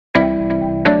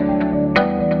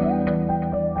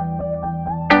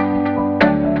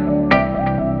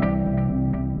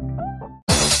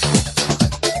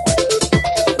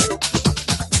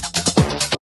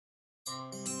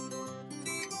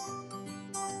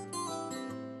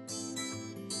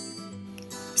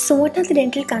So what are the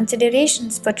dental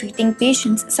considerations for treating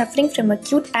patients suffering from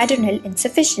acute adrenal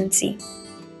insufficiency?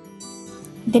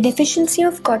 The deficiency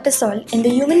of cortisol in the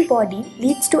human body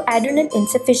leads to adrenal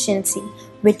insufficiency,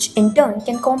 which in turn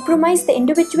can compromise the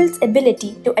individual's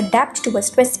ability to adapt to a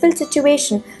stressful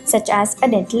situation such as a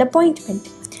dental appointment.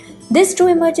 This true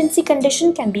emergency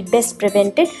condition can be best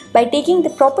prevented by taking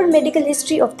the proper medical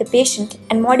history of the patient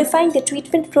and modifying the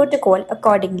treatment protocol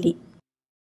accordingly.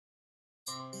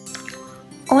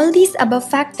 All these above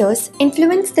factors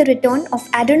influence the return of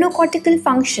adrenocortical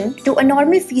function to a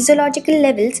normal physiological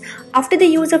levels after the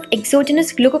use of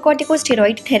exogenous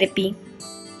glucocorticosteroid therapy.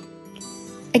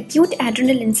 Acute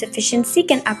adrenal insufficiency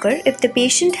can occur if the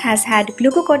patient has had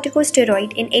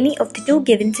glucocorticosteroid in any of the two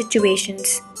given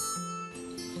situations.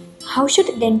 How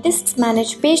should dentists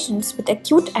manage patients with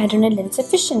acute adrenal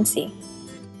insufficiency?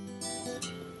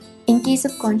 In case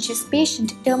of conscious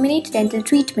patient, terminate dental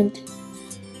treatment.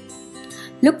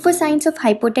 Look for signs of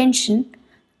hypotension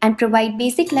and provide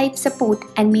basic life support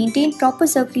and maintain proper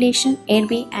circulation,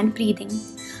 airway and breathing.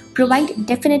 Provide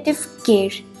definitive care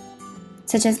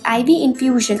such as IV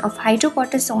infusion of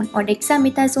hydrocortisone or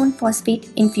dexamethasone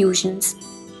phosphate infusions.